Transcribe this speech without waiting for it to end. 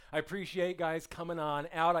I appreciate guys coming on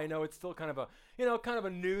out. I know it's still kind of a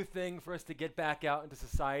new thing for us to get back out into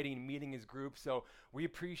society and meeting as groups. So we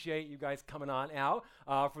appreciate you guys coming on out.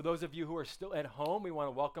 For those of you who are still at home, we want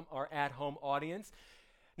to welcome our at-home audience.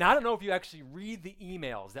 Now, I don't know if you actually read the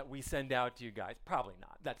emails that we send out to you guys. Probably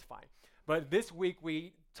not. That's fine. But this week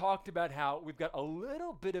we talked about how we've got a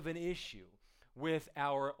little bit of an issue with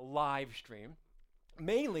our live stream,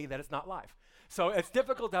 mainly that it's not live. So it's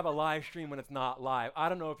difficult to have a live stream when it's not live. I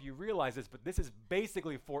don't know if you realize this, but this is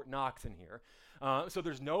basically Fort Knox in here. So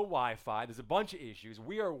there's no Wi-Fi. There's a bunch of issues.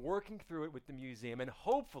 We are working through it with the museum, and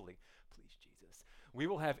hopefully, please Jesus, we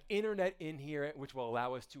will have internet in here, which will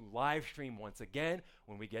allow us to live stream once again.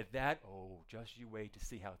 When we get that, just you wait to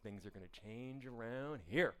see how things are going to change around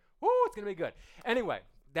here. Woo, it's going to be good. Anyway,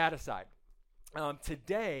 that aside,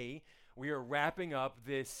 today we are wrapping up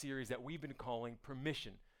this series that we've been calling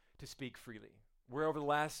Permission to Speak Freely, where over the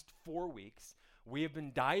last 4 weeks, we have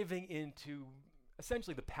been diving into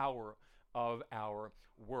essentially the power of our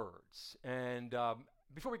words. And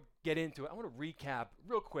before we get into it, I want to recap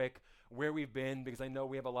real quick where we've been, because I know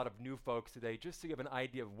we have a lot of new folks today, just so you have an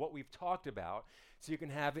idea of what we've talked about, so you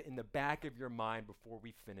can have it in the back of your mind before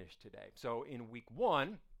we finish today. So in week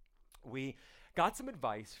 1, we got some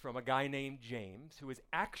advice from a guy named James, who is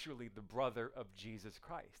actually the brother of Jesus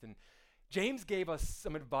Christ. And James gave us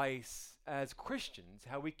some advice as Christians,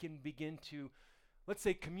 how we can begin to, let's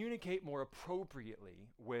say, communicate more appropriately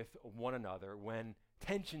with one another when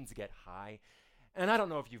tensions get high. And I don't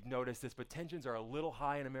know if you've noticed this, but tensions are a little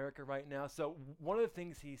high in America right now. So one of the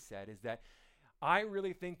things he said is that I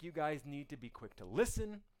really think you guys need to be quick to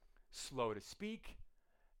listen, slow to speak,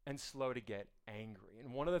 and slow to get angry.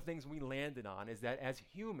 And one of the things we landed on is that as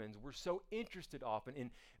humans, we're so interested often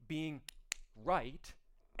in being right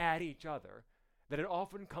at each other that it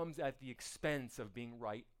often comes at the expense of being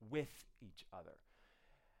right with each other.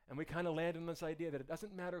 And we kind of landed on this idea that it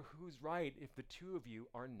doesn't matter who's right if the two of you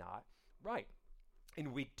are not right.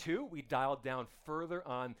 In week 2, we dialed down further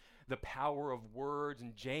on the power of words,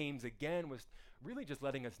 and James again was really just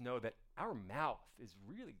letting us know that our mouth is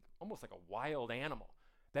really almost like a wild animal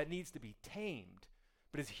that needs to be tamed.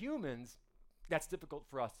 But as humans, that's difficult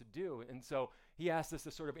for us to do. And so he asked us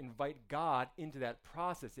to sort of invite God into that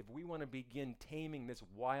process if we want to begin taming this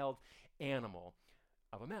wild animal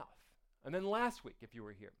of a mouth. And then last week, if you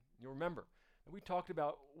were here, you'll remember that we talked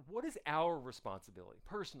about what is our responsibility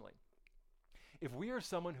personally. If we are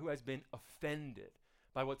someone who has been offended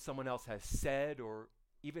by what someone else has said or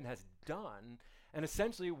even has done, and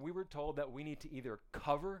essentially we were told that we need to either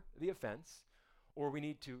cover the offense or we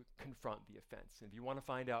need to confront the offense. And if you want to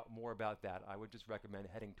find out more about that, I would just recommend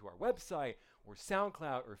heading to our website or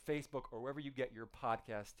SoundCloud or Facebook or wherever you get your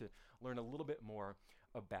podcast to learn a little bit more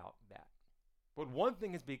about that. But one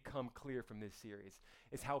thing has become clear from this series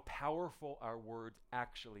is how powerful our words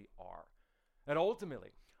actually are. That ultimately,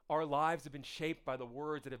 our lives have been shaped by the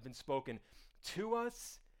words that have been spoken to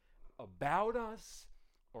us, about us,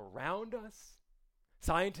 around us.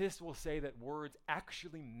 Scientists will say that words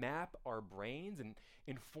actually map our brains and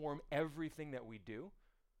inform everything that we do.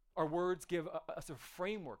 Our words give us a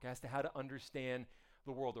framework as to how to understand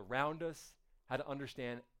the world around us, how to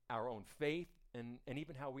understand our own faith, and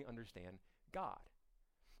even how we understand God.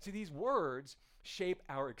 See, these words shape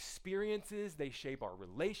our experiences, they shape our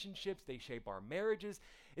relationships, they shape our marriages,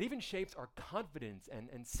 it even shapes our confidence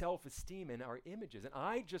and self-esteem and our images. And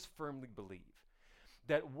I just firmly believe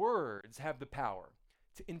that words have the power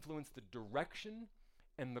to influence the direction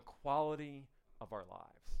and the quality of our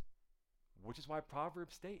lives, which is why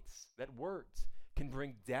Proverbs states that words can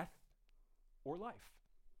bring death or life.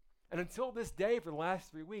 And until this day, for the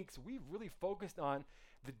last 3 weeks, we've really focused on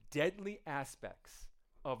the deadly aspects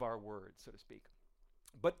of our words, so to speak.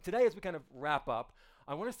 But today, as we kind of wrap up,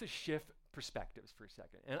 I want us to shift perspectives for a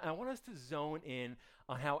second. And I want us to zone in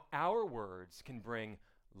on how our words can bring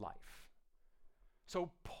life.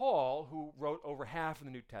 So Paul, who wrote over half of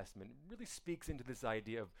the New Testament, really speaks into this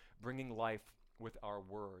idea of bringing life with our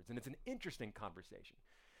words. And it's an interesting conversation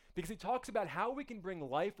because he talks about how we can bring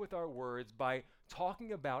life with our words by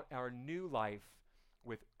talking about our new life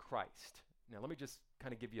with Christ. Now, let me just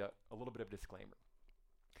kind of give you a little bit of a disclaimer.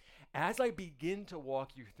 As I begin to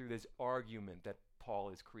walk you through this argument that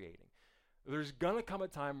Paul is creating, there's going to come a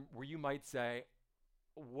time where you might say,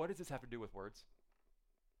 what does this have to do with words?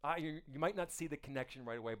 You might not see the connection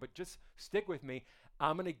right away, but just stick with me.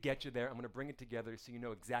 I'm going to get you there. I'm going to bring it together so you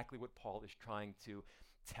know exactly what Paul is trying to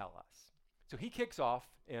tell us. So he kicks off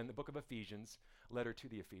in the book of Ephesians, letter to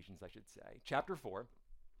the Ephesians, I should say, chapter 4,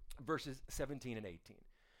 verses 17 and 18.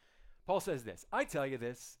 Paul says this, I tell you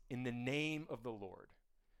this in the name of the Lord.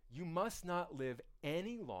 You must not live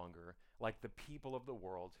any longer like the people of the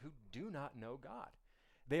world who do not know God.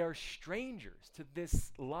 They are strangers to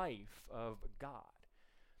this life of God.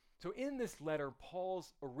 So in this letter,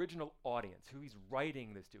 Paul's original audience, who he's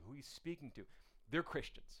writing this to, who he's speaking to, they're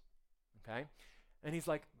Christians, okay? And he's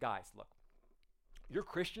like, guys, look, you're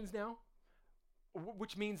Christians now,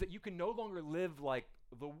 which means that you can no longer live like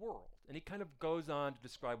the world. And he kind of goes on to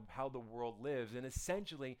describe how the world lives, and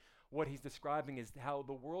essentially what he's describing is how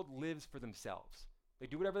the world lives for themselves. They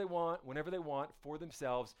do whatever they want, whenever they want, for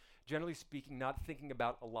themselves, generally speaking, not thinking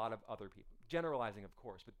about a lot of other people. Generalizing, of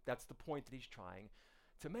course, but that's the point that he's trying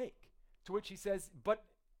to make. To which he says, but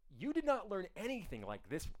you did not learn anything like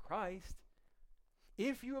this from Christ.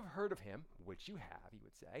 If you have heard of him, which you have, he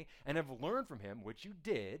would say, and have learned from him, which you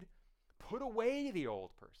did, put away the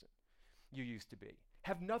old person you used to be.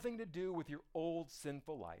 Have nothing to do with your old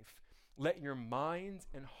sinful life. Let your minds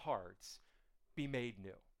and hearts be made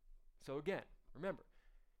new. So again, remember,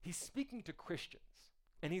 he's speaking to Christians,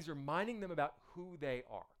 and he's reminding them about who they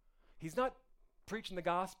are. He's not preaching the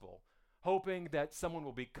gospel, hoping that someone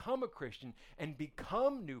will become a Christian and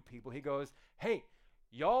become new people. He goes, hey,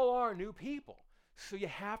 y'all are new people, so you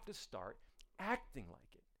have to start acting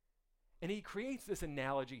like it. And he creates this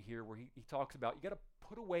analogy here where he talks about you got to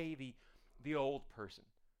put away the old person.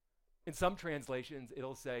 In some translations,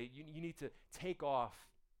 it'll say you need to take off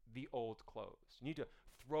the old clothes. You need to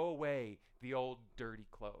throw away the old dirty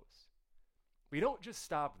clothes. We don't just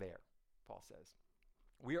stop there, Paul says.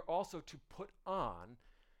 We are also to put on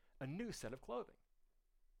a new set of clothing.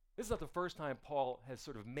 This is not the first time Paul has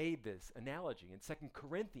sort of made this analogy. In 2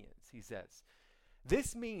 Corinthians, he says,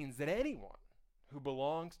 this means that anyone who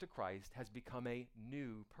belongs to Christ has become a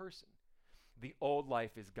new person. The old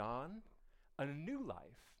life is gone, and a new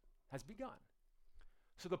life has begun.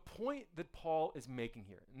 So the point that Paul is making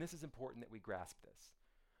here, and this is important that we grasp this,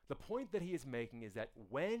 the point that he is making is that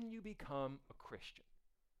when you become a Christian,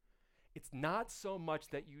 it's not so much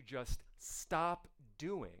that you just stop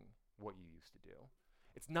doing what you used to do.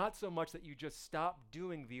 It's not so much that you just stop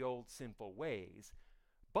doing the old sinful ways,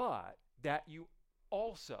 but that you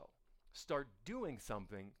also start doing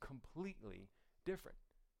something completely different.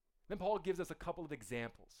 Then Paul gives us a couple of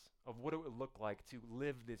examples of what it would look like to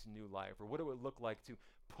live this new life, or what it would look like to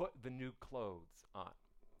put the new clothes on.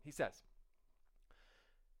 He says,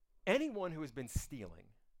 anyone who has been stealing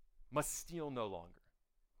must steal no longer,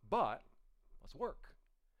 but must work,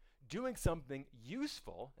 doing something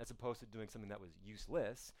useful as opposed to doing something that was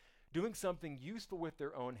useless, doing something useful with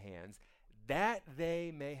their own hands, that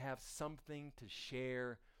they may have something to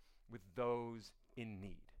share with those in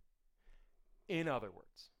need. In other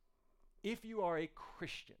words, if you are a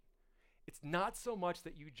Christian, it's not so much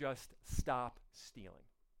that you just stop stealing.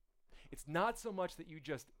 It's not so much that you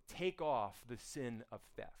just take off the sin of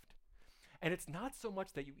theft. And it's not so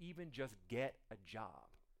much that you even just get a job.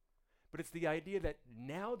 But it's the idea that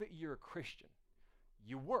now that you're a Christian,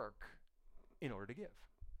 you work in order to give.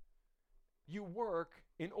 You work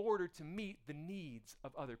in order to meet the needs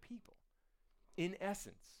of other people. In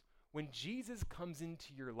essence, when Jesus comes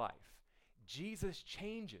into your life, Jesus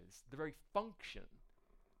changes the very function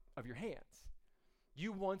of your hands.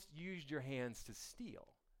 You once used your hands to steal.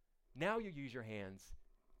 Now you use your hands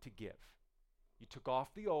to give. You took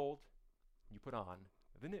off the old, you put on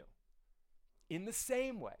the new. In the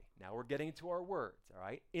same way, now we're getting into our words, all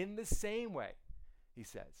right? In the same way, he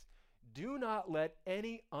says, do not let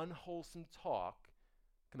any unwholesome talk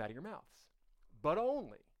come out of your mouths, but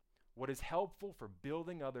only what is helpful for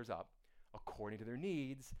building others up according to their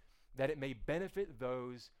needs, that it may benefit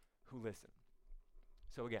those who listen.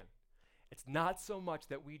 So again, it's not so much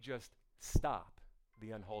that we just stop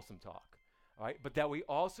the unwholesome talk, all right, but that we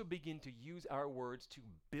also begin to use our words to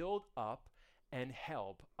build up and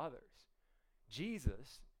help others.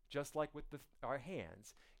 Jesus, just like with our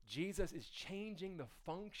hands, Jesus is changing the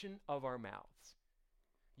function of our mouths.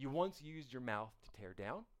 You once used your mouth to tear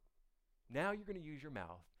down. Now you're going to use your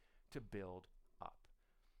mouth to build up.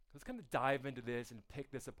 Let's kind of dive into this and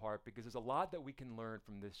pick this apart, because there's a lot that we can learn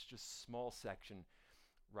from this just small section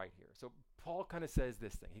right here. So Paul kind of says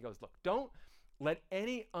this thing. He goes, look, don't let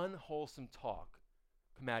any unwholesome talk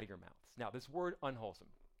come out of your mouths. Now, this word unwholesome,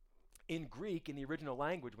 in Greek, in the original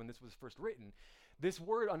language, when this was first written, this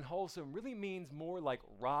word unwholesome really means more like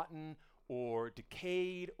rotten or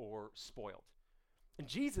decayed or spoiled. And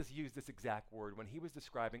Jesus used this exact word when he was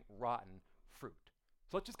describing rotten fruit.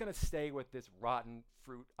 So let's just kind of stay with this rotten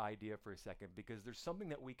fruit idea for a second, because there's something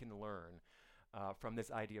that we can learn from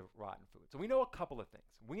this idea of rotten food. So we know a couple of things.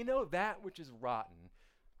 We know that which is rotten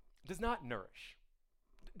does not nourish.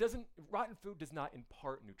 Rotten food does not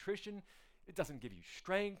impart nutrition. It doesn't give you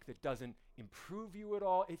strength. It doesn't improve you at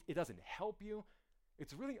all. It doesn't help you.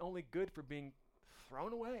 It's really only good for being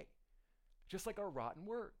thrown away, just like our rotten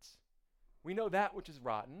words. We know that which is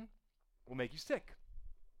rotten will make you sick.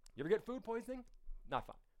 You ever get food poisoning? Not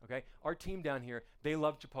fun, okay? Our team down here, they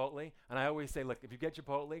love Chipotle, and I always say, look, if you get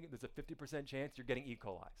Chipotle, there's a 50% chance you're getting E.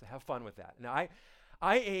 coli, so have fun with that. Now,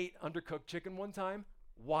 I ate undercooked chicken one time,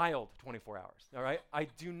 wild 24 hours, all right? I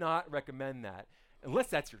do not recommend that, unless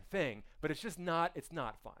that's your thing, but it's not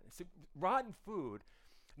fun. So rotten food,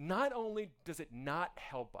 not only does it not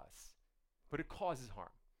help us, but it causes harm.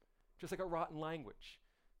 Just like a rotten language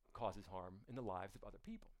causes harm in the lives of other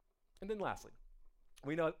people. And then lastly,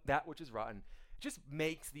 we know that which is rotten just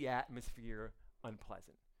makes the atmosphere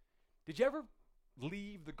unpleasant. Did you ever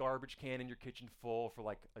leave the garbage can in your kitchen full for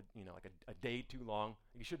like a day too long?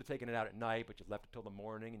 You should have taken it out at night, but you left it till the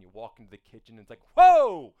morning, and you walk into the kitchen and it's like,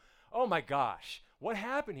 whoa, oh my gosh, what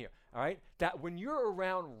happened here? All right, that when you're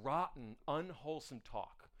around rotten, unwholesome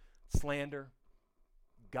talk, slander,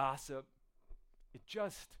 gossip, it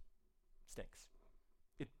just stinks.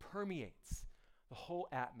 It permeates the whole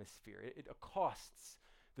atmosphere. It accosts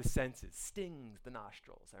the senses, stings the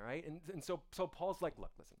nostrils, all right? And so Paul's like,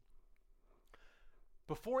 look, listen.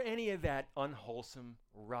 Before any of that unwholesome,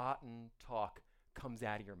 rotten talk comes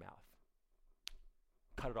out of your mouth,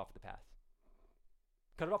 cut it off at the pass.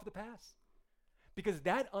 Cut it off at the pass. Because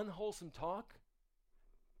that unwholesome talk,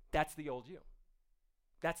 that's the old you.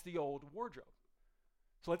 That's the old wardrobe.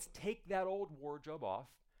 So let's take that old wardrobe off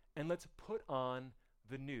and let's put on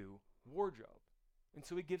the new wardrobe. And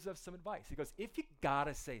so he gives us some advice. He goes, if you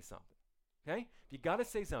gotta say something, okay? If you gotta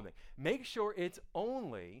say something, make sure it's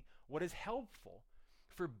only what is helpful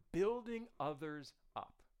for building others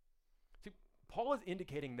up. See, Paul is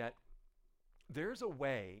indicating that there's a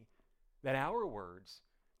way that our words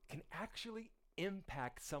can actually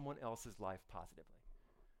impact someone else's life positively.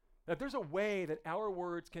 That there's a way that our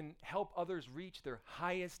words can help others reach their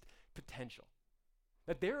highest potential.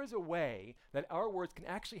 That there is a way that our words can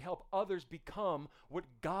actually help others become what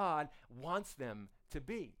God wants them to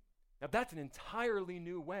be. Now, that's an entirely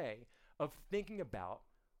new way of thinking about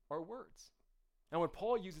our words. Now, when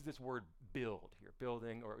Paul uses this word build here,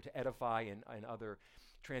 building or to edify in other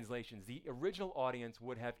translations, the original audience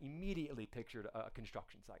would have immediately pictured a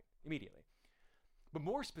construction site, immediately. But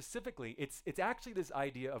more specifically, it's actually this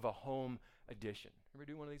idea of a home addition. Ever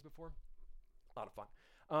do one of these before? A lot of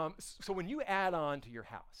fun. So when you add on to your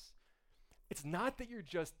house, it's not that you're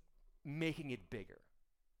just making it bigger.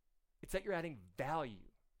 It's that you're adding value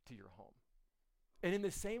to your home. And in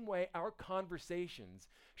the same way, our conversations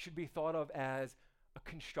should be thought of as a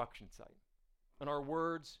construction site, and our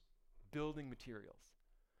words, building materials.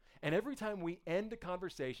 And every time we end a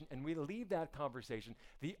conversation and we leave that conversation,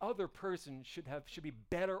 the other person should be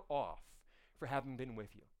better off for having been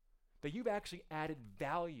with you. That you've actually added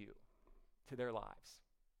value to their lives.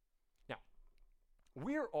 Now,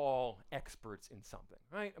 we're all experts in something,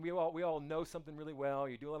 right? We all know something really well.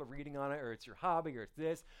 You do a lot of reading on it, or it's your hobby, or it's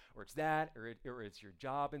this, or it's that, or it's your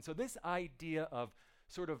job. And so this idea of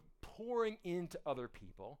sort of pouring into other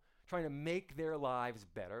people, trying to make their lives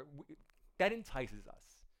better, that entices us.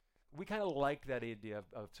 We kind of like that idea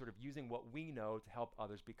of sort of using what we know to help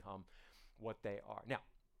others become what they are. Now,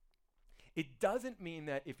 it doesn't mean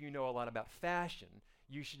that if you know a lot about fashion,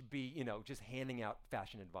 you should be, just handing out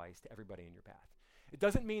fashion advice to everybody in your path. It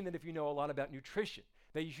doesn't mean that if you know a lot about nutrition,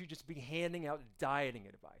 that you should just be handing out dieting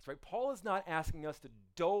advice, right? Paul is not asking us to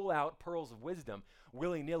dole out pearls of wisdom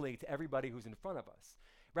willy-nilly to everybody who's in front of us.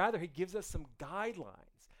 Rather, he gives us some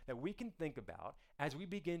guidelines that we can think about as we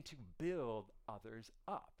begin to build others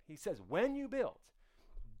up. He says, when you build,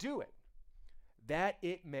 do it, that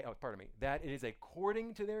it is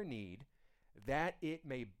according to their need, that it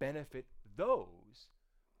may benefit those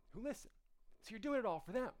who listen. So you're doing it all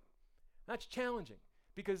for them. That's challenging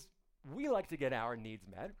because we like to get our needs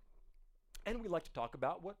met and we like to talk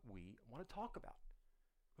about what we want to talk about.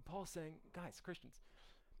 But Paul's saying, guys, Christians,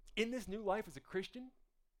 in this new life as a Christian,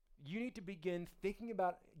 you need to begin thinking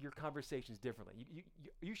about your conversations differently.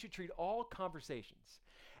 You should treat all conversations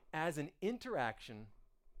as an interaction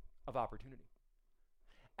of opportunity,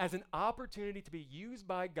 as an opportunity to be used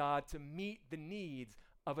by God to meet the needs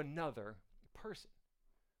of another person.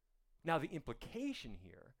 Now, the implication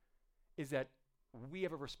here is that we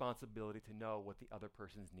have a responsibility to know what the other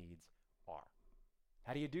person's needs are.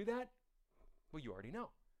 How do you do that? Well, you already know.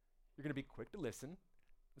 You're going to be quick to listen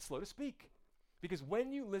and slow to speak. Because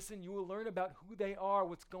when you listen, you will learn about who they are,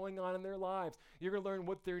 what's going on in their lives. You're going to learn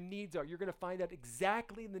what their needs are. You're going to find out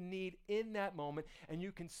exactly the need in that moment, and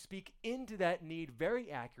you can speak into that need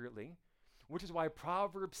very accurately which is why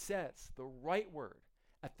Proverbs says the right word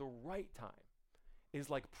at the right time is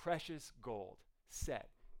like precious gold set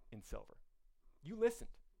in silver. You listened,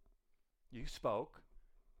 you spoke,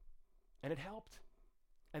 and it helped.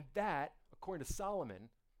 And that, according to Solomon,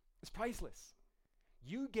 is priceless.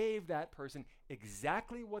 You gave that person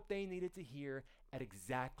exactly what they needed to hear at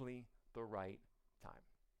exactly the right time.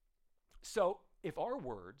 So if our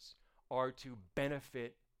words are to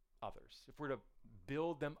benefit others, if we're to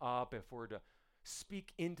build them up, if we're to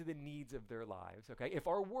speak into the needs of their lives, okay, if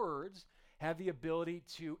our words have the ability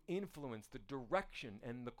to influence the direction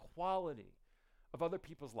and the quality of other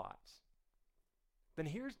people's lives, then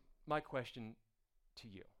here's my question to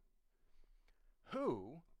you.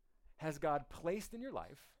 Who has God placed in your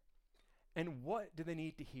life, and what do they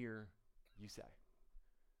need to hear you say?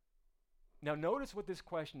 Now, notice what this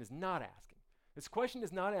question is not asking. This question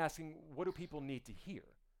is not asking, what do people need to hear?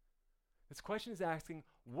 This question is asking,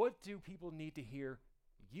 what do people need to hear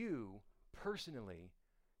you personally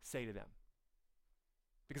say to them?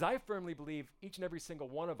 Because I firmly believe each and every single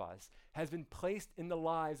one of us has been placed in the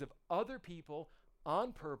lives of other people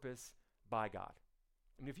on purpose by God.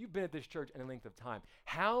 I mean, if you've been at this church any length of time,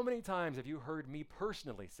 how many times have you heard me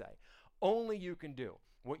personally say, only you can do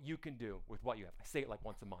what you can do with what you have? I say it like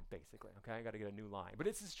once a month, basically, okay? I got to get a new line. But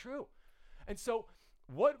this is true. And so,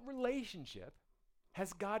 what relationship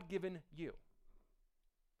has God given you?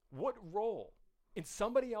 What role in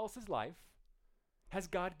somebody else's life has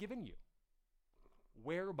God given you?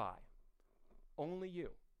 Whereby only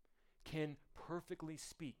you can perfectly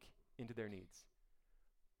speak into their needs.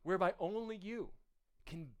 Whereby only you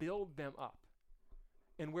can build them up.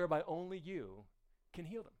 And whereby only you can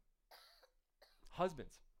heal them.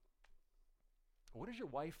 Husbands, what does your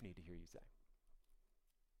wife need to hear you say?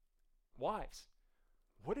 Wives,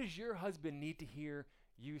 what does your husband need to hear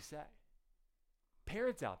you say?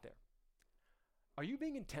 Parents out there, are you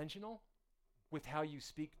being intentional with how you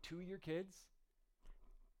speak to your kids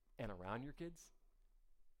and around your kids?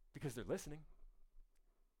 Because they're listening.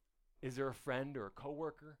 Is there a friend or a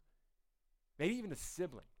coworker? Maybe even a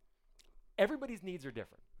sibling. Everybody's needs are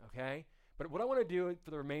different, okay? But what I want to do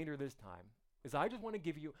for the remainder of this time is I just want to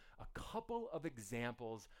give you a couple of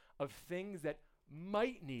examples of things that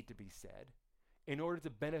might need to be said in order to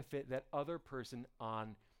benefit that other person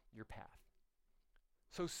on your path.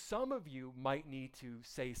 So some of you might need to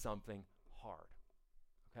say something hard,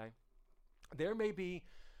 okay? There may be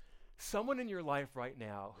someone in your life right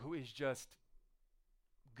now who is just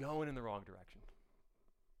going in the wrong direction.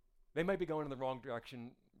 They might be going in the wrong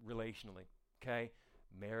direction relationally, okay?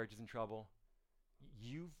 Marriage is in trouble.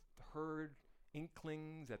 You've heard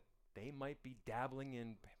inklings that they might be dabbling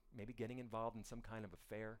in, maybe getting involved in some kind of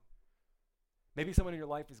affair. Maybe someone in your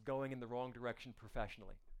life is going in the wrong direction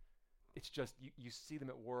professionally. It's just you see them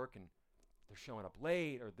at work and they're showing up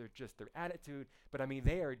late, or they're just their attitude, but I mean,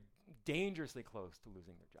 they are dangerously close to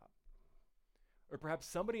losing their job. Or perhaps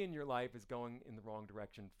somebody in your life is going in the wrong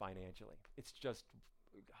direction financially. It's just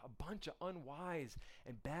a bunch of unwise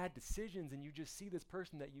and bad decisions, and you just see this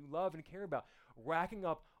person that you love and care about racking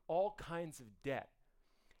up all kinds of debt.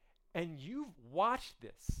 And you've watched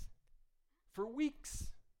this for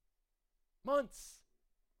weeks, months,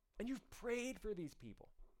 and you've prayed for these people,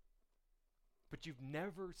 but you've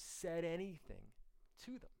never said anything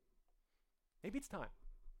to them. Maybe it's time.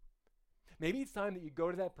 Maybe it's time that you go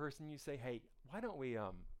to that person and you say, hey, why don't we,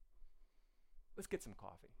 let's get some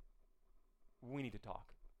coffee. We need to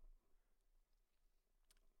talk.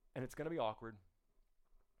 And it's going to be awkward.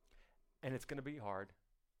 And it's going to be hard.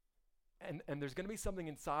 And there's going to be something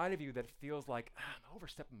inside of you that feels like, I'm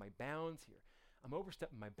overstepping my bounds here. I'm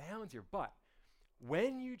overstepping my bounds here. But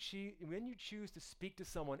when you choose to speak to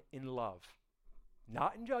someone in love,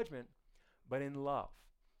 not in judgment, but in love,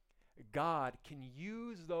 God can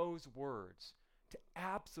use those words to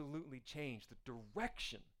absolutely change the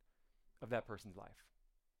direction of that person's life.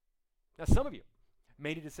 Now, some of you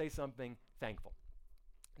may need to say something thankful.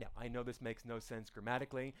 Now, I know this makes no sense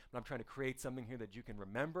grammatically, but I'm trying to create something here that you can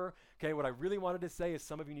remember. Okay, what I really wanted to say is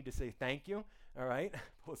some of you need to say thank you, all right?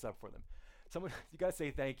 Pull this up for them. Someone, you got to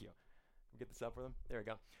say thank you. Get this up for them. There we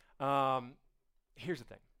go. Here's the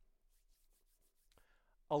thing.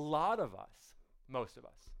 A lot of us, most of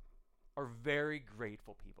us, are very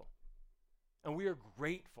grateful people. And we are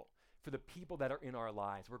grateful for the people that are in our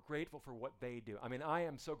lives. We're grateful for what they do. I mean, I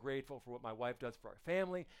am so grateful for what my wife does for our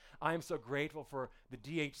family. I am so grateful for the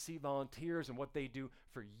DHC volunteers and what they do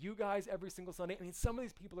for you guys every single Sunday. I mean, some of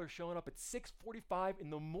these people are showing up at 6:45 in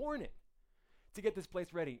the morning to get this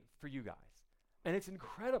place ready for you guys. And it's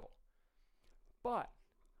incredible. But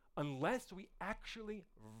unless we actually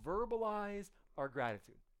verbalize our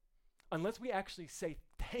gratitude, unless we actually say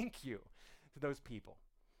thank you to those people,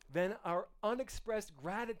 then our unexpressed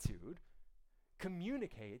gratitude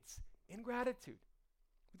communicates ingratitude.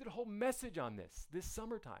 We did a whole message on this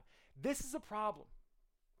summertime. This is a problem.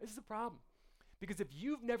 This is a problem. Because if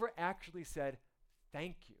you've never actually said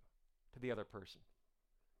thank you to the other person,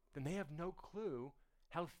 then they have no clue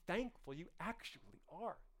how thankful you actually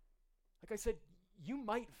are. Like I said, you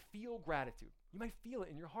might feel gratitude. You might feel it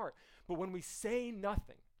in your heart. But when we say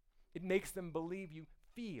nothing, it makes them believe you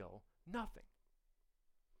feel nothing.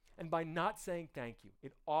 And by not saying thank you,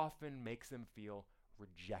 it often makes them feel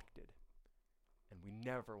rejected. And we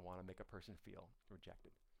never want to make a person feel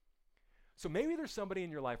rejected. So maybe there's somebody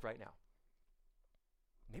in your life right now.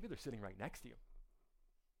 Maybe they're sitting right next to you.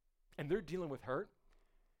 And they're dealing with hurt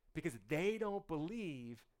because they don't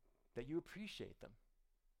believe that you appreciate them,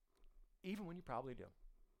 even when you probably do.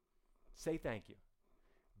 Say thank you.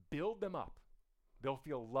 Build them up. They'll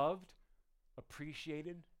feel loved,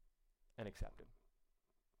 appreciated, and accepted.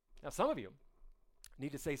 Now, some of you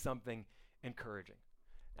need to say something encouraging.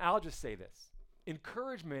 I'll just say this.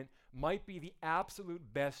 Encouragement might be the absolute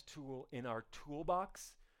best tool in our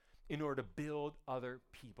toolbox in order to build other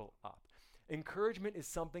people up. Encouragement is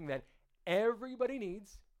something that everybody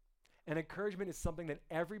needs, and encouragement is something that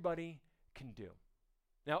everybody can do.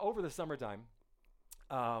 Now, over the summertime,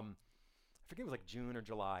 I forget it was like June or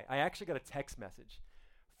July, I actually got a text message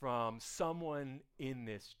from someone in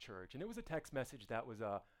this church, and it was a text message that was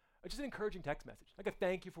just an encouraging text message, like a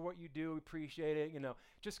thank you for what you do, appreciate it,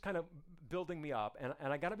 just kind of building me up.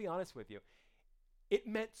 And I got to be honest with you, it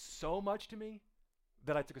meant so much to me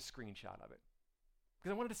that I took a screenshot of it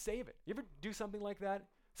because I wanted to save it. You ever do something like that?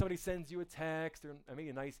 Somebody sends you a text or maybe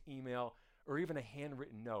a nice email or even a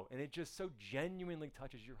handwritten note, and it just so genuinely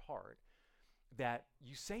touches your heart that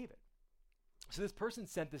you save it. So this person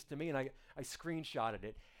sent this to me, and I screenshotted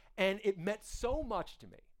it, and it meant so much to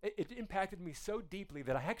me. It impacted me so deeply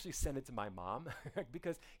that I actually sent it to my mom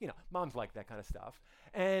because, moms like that kind of stuff.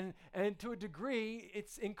 And to a degree,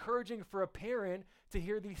 it's encouraging for a parent to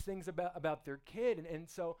hear these things about their kid. And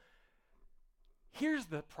so here's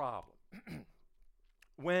the problem.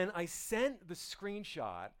 When I sent the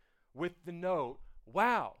screenshot with the note,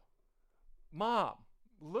 wow, Mom,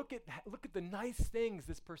 look at the nice things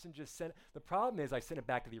this person just sent. The problem is I sent it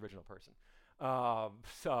back to the original person.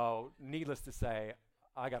 So needless to say,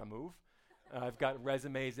 I got to move. I've got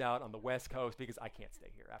resumes out on the West Coast because I can't stay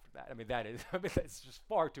here after that. That's just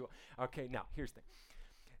far too. Okay, now here's the thing.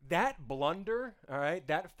 That blunder, all right,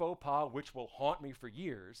 that faux pas, which will haunt me for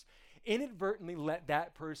years, inadvertently let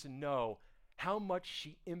that person know how much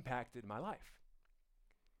she impacted my life.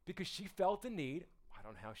 Because she felt a need. I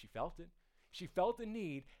don't know how she felt it. She felt a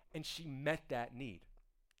need, and she met that need.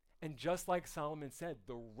 And just like Solomon said,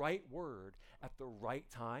 the right word at the right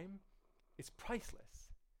time is priceless.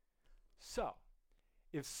 So,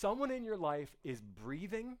 if someone in your life is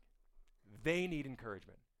breathing, they need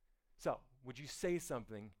encouragement. So, would you say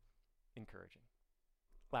something encouraging?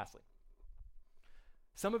 Lastly,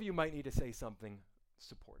 some of you might need to say something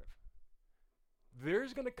supportive.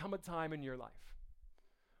 There's going to come a time in your life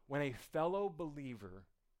when a fellow believer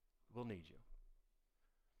will need you.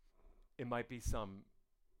 It might be some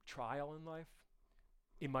trial in life.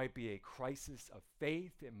 It might be a crisis of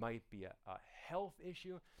faith. It might be a health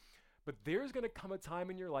issue. But there's going to come a time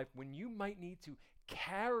in your life when you might need to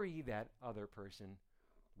carry that other person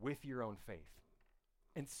with your own faith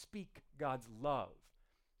and speak God's love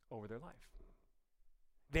over their life.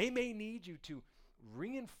 They may need you to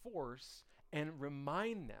reinforce and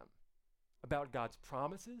remind them about God's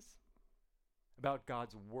promises, about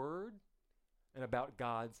God's word, and about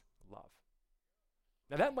God's love.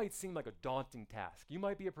 Now that might seem like a daunting task. You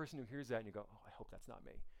might be a person who hears that and you go, "Oh, I hope that's not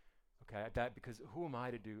me." Okay, because who am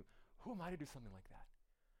I to do something like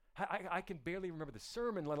that? I can barely remember the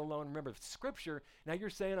sermon, let alone remember the scripture. Now you're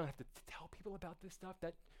saying I have to tell people about this stuff?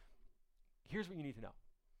 Here's what you need to know.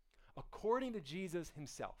 According to Jesus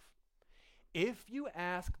himself, if you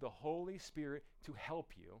ask the Holy Spirit to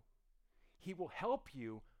help you, he will help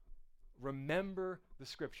you remember the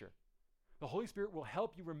scripture. The Holy Spirit will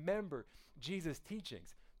help you remember Jesus'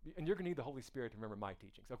 teachings. And you're going to need the Holy Spirit to remember my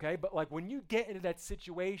teachings, okay? But like when you get into that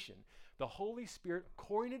situation, the Holy Spirit,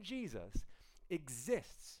 according to Jesus,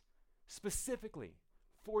 exists specifically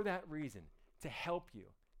for that reason, to help you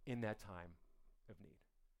in that time of need.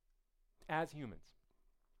 As humans,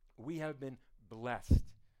 we have been blessed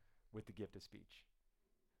with the gift of speech.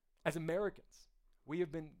 As Americans, we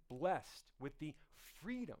have been blessed with the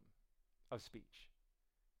freedom of speech.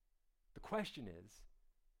 The question is,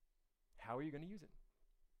 how are you going to use it?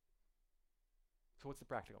 So what's the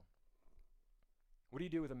practical? What do you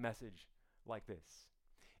do with a message like this?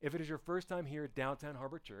 If it is your first time here at Downtown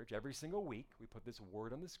Harbor Church, every single week we put this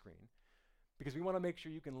word on the screen because we want to make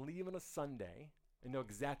sure you can leave on a Sunday and know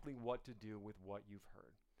exactly what to do with what you've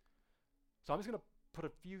heard. So I'm just going to put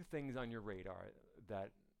a few things on your radar that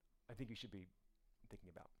I think you should be thinking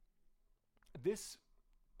about. This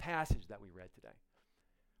passage that we read today,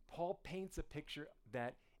 Paul paints a picture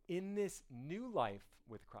that in this new life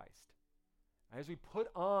with Christ, as we put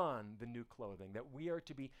on the new clothing, that we are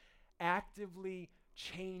to be actively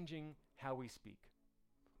changing how we speak.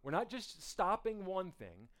 We're not just stopping one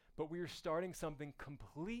thing, but we are starting something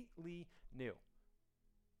completely new.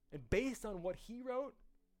 And based on what he wrote,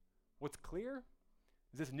 what's clear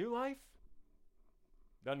is this new life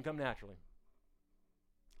doesn't come naturally.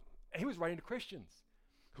 He was writing to Christians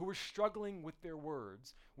who were struggling with their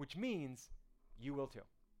words, which means you will too.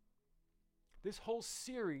 This whole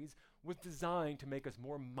series was designed to make us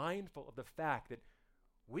more mindful of the fact that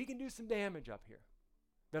we can do some damage up here,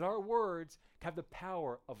 that our words have the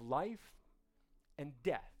power of life and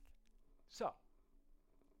death. So,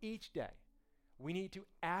 each day, we need to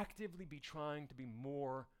actively be trying to be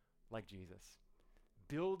more like Jesus,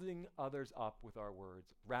 building others up with our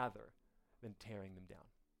words rather than tearing them down.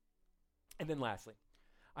 And then lastly,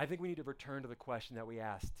 I think we need to return to the question that we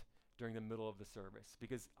asked during the middle of the service,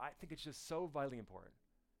 because I think it's just so vitally important.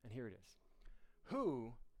 And here it is.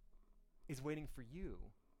 Who is waiting for you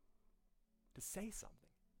to say something?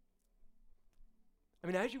 I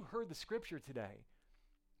mean, as you heard the scripture today,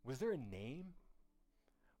 was there a name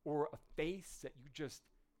or a face that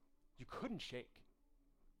you couldn't shake?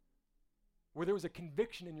 Where there was a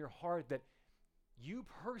conviction in your heart that you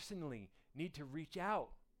personally need to reach out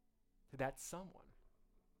to that someone?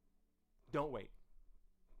 Don't wait.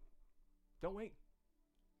 Don't wait.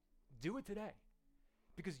 Do it today.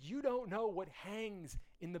 Because you don't know what hangs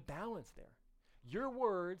in the balance there. Your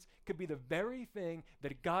words could be the very thing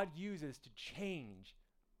that God uses to change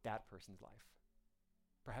that person's life,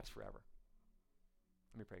 perhaps forever.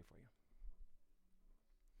 Let me pray for you.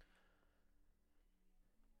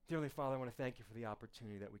 Dearly Father, I want to thank you for the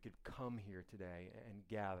opportunity that we could come here today and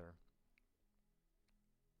gather.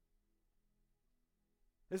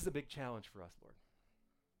 This is a big challenge for us, Lord,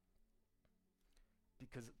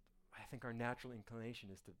 because I think our natural inclination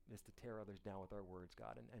is to tear others down with our words,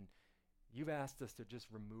 God, and you've asked us to just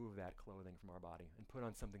remove that clothing from our body and put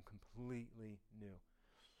on something completely new.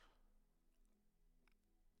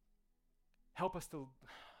 Help us to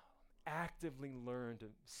actively learn to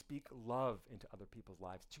speak love into other people's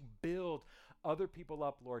lives, to build other people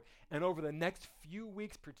up, Lord. And over the next few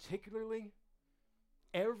weeks particularly,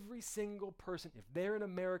 every single person, if they're an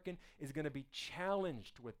American, is going to be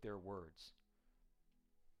challenged with their words.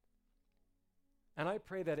 And I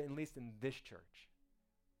pray that at least in this church,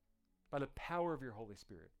 by the power of your Holy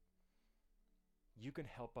Spirit, you can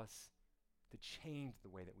help us to change the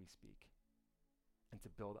way that we speak and to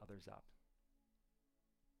build others up.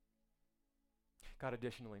 God,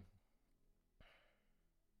 additionally,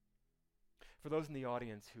 for those in the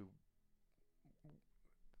audience who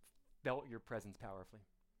felt your presence powerfully,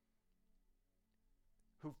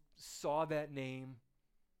 who saw that name,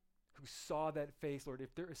 who saw that face, Lord,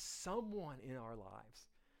 if there is someone in our lives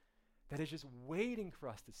that is just waiting for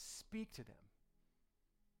us to speak to them,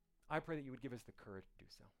 I pray that you would give us the courage to do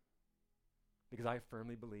so. Because I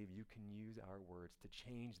firmly believe you can use our words to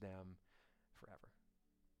change them forever.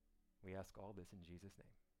 We ask all this in Jesus'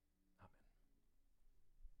 name.